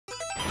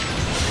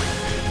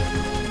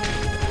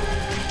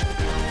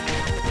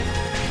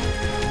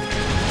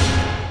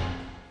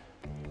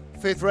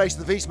Fifth race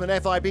of the Wiesmann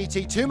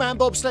FIBT two-man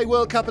bobsleigh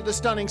World Cup at the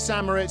stunning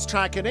St. Moritz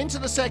track, and into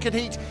the second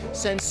heat,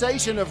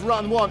 sensation of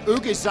run one,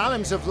 Ugis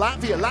Zalims of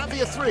Latvia.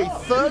 Latvia 3,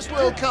 first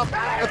World Cup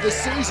of the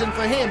season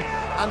for him,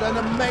 and an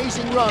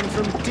amazing run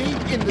from deep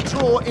in the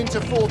draw into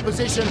fourth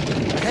position,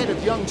 ahead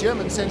of young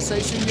German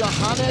sensation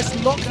Johannes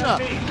Lochner.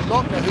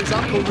 Lochner, whose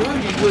uncle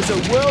Rudy was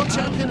a world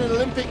champion and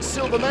Olympic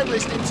silver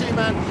medalist in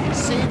two-man,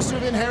 seems to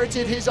have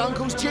inherited his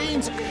uncle's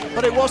genes,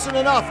 but it wasn't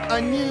enough. A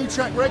new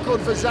track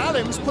record for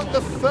Zalims put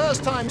the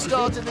first time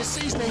started this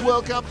season in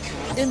World Cup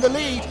in the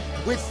lead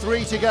with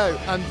 3 to go,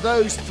 and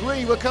those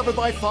 3 were covered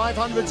by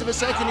 500ths of a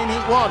second in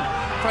Heat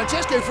 1.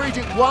 Francesco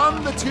Friedrich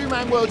won the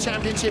two-man World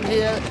Championship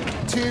here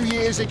 2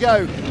 years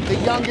ago, the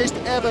youngest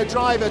ever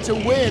driver to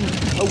win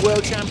a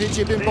World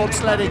Championship in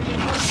bobsledding.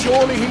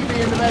 Surely he'd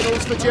be in the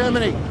medals for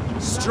Germany.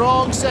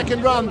 Strong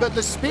second run, but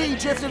the speed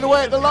drifted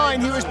away at the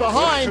line. He was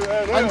behind,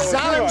 and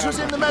Zalims was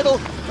in the medal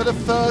for the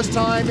first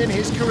time in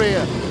his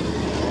career.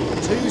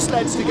 2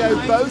 sleds to go,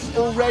 both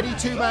already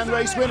two-man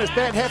race winners.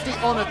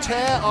 Hefti on a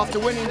tear after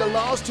winning the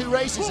last 2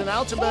 races in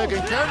Altenburg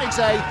and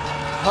Koenigsee.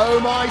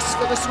 Home ice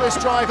for the Swiss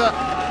driver.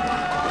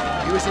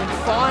 He was in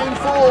fine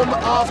form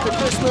after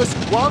Christmas,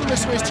 won the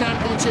Swiss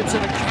Championships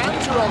in a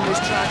canter on this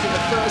track in the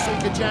first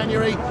week of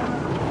January.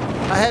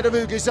 Ahead of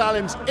Ugis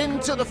Zalims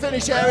into the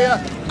finish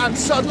area, and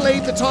suddenly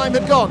the time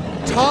had gone.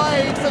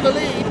 Tied for the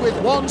lead with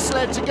 1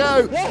 sled to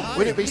go.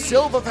 Would it be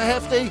silver for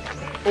Hefti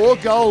or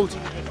gold?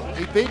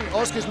 He'd beaten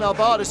Oskars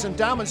Melbardis and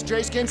Baumann's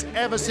J-skins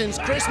ever since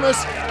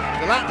Christmas.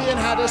 The Latvian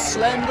had a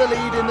slender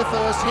lead in the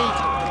first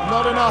heat.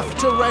 Not enough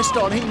to rest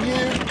on. He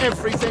knew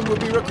everything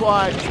would be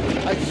required.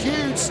 A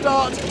huge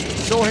start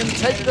saw him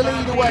take the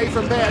lead away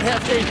from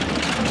Hefti.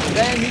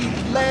 Then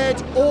he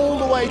led all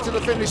the way to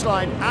the finish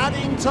line,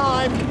 adding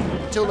time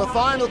till the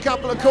final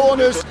couple of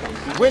corners,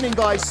 winning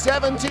by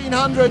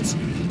 1700ths.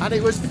 And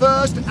it was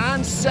first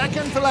and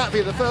second for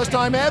Latvia, the first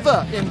time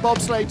ever in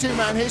bobsleigh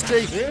two-man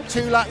history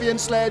 2 Latvian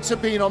sleds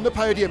have been on the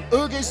podium.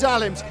 Ugis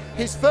Zalims,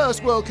 his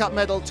first World Cup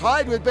medal,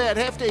 tied with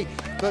Hefti,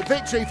 but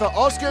victory for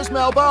Oskars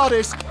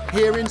Melbardis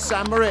here in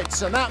St.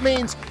 Moritz. And that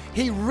means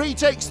he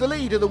retakes the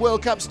lead of the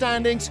World Cup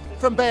standings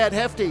from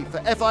Hefti. For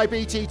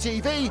FIBT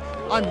TV,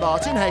 I'm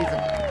Martin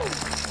Haven.